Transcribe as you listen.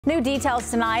New details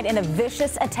tonight in a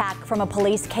vicious attack from a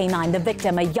police canine. The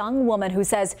victim, a young woman who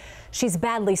says she's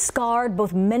badly scarred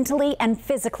both mentally and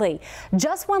physically.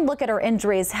 Just one look at her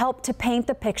injuries helped to paint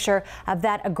the picture of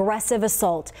that aggressive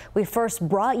assault. We first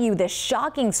brought you this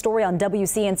shocking story on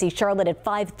WCNC Charlotte at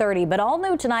 5:30, but all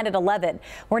new tonight at 11.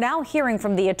 We're now hearing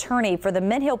from the attorney for the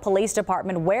Mint Hill Police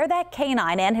Department where that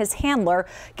canine and his handler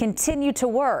continue to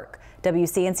work.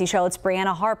 WCNC Charlotte's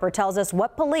Brianna Harper tells us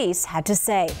what police had to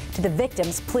say to the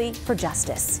victim's plea for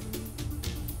justice.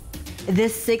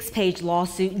 This 6-page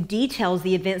lawsuit details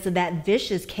the events of that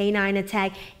vicious canine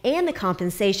attack and the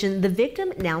compensation the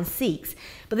victim now seeks.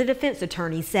 But the defense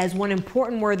attorney says one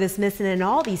important word that's missing in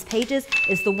all these pages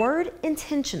is the word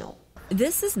intentional.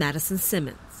 This is Madison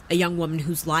Simmons, a young woman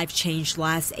whose life changed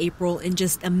last April in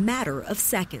just a matter of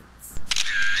seconds.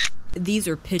 These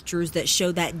are pictures that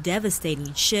show that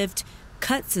devastating shift,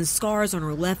 cuts and scars on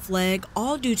her left leg,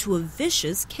 all due to a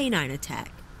vicious canine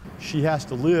attack. She has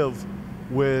to live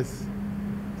with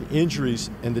the injuries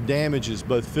and the damages,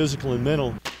 both physical and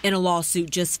mental. In a lawsuit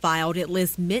just filed, it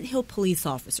lists Mint Hill police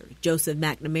officer Joseph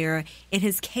McNamara and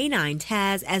his canine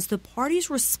Taz as the parties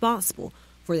responsible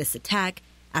for this attack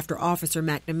after Officer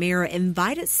McNamara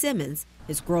invited Simmons,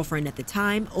 his girlfriend at the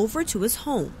time, over to his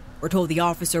home. We're told the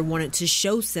officer wanted to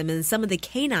show Simmons some of the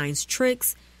canine's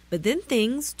tricks, but then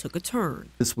things took a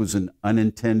turn. This was an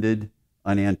unintended,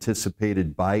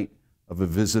 unanticipated bite of a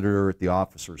visitor at the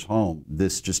officer's home.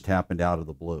 This just happened out of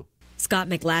the blue. Scott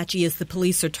McLatchie is the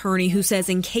police attorney who says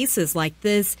in cases like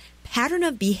this, pattern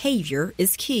of behavior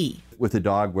is key. With a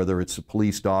dog, whether it's a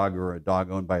police dog or a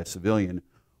dog owned by a civilian,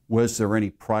 was there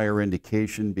any prior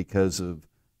indication because of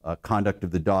conduct of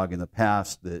the dog in the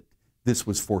past that this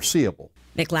was foreseeable?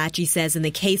 McLatchie says in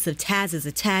the case of Taz's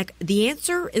attack, the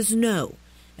answer is no.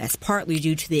 That's partly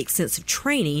due to the extensive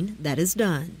training that is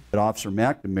done. But Officer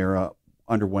McNamara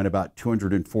underwent about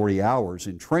 240 hours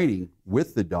in training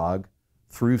with the dog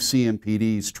through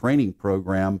CMPD's training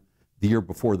program the year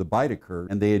before the bite occurred,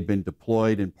 and they had been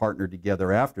deployed and partnered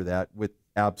together after that with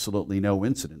absolutely no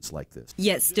incidents like this.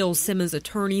 Yet still, Simmons'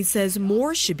 attorney says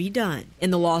more should be done. In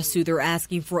the lawsuit, they're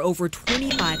asking for over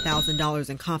 $25,000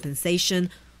 in compensation,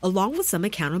 along with some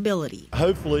accountability.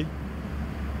 Hopefully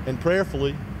and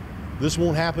prayerfully, this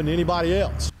won't happen to anybody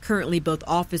else. Currently, both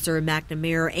Officer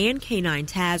McNamara and Canine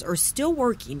Taz are still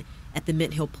working at the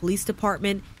Mint Hill Police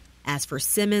Department. As for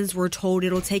Simmons, we're told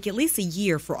it'll take at least a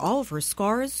year for all of her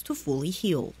scars to fully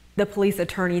heal. The police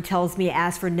attorney tells me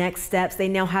as for next steps, they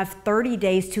now have 30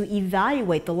 days to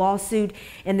evaluate the lawsuit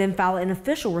and then file an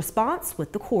official response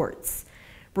with the courts.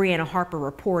 Brianna Harper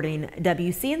reporting,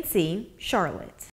 WCNC, Charlotte.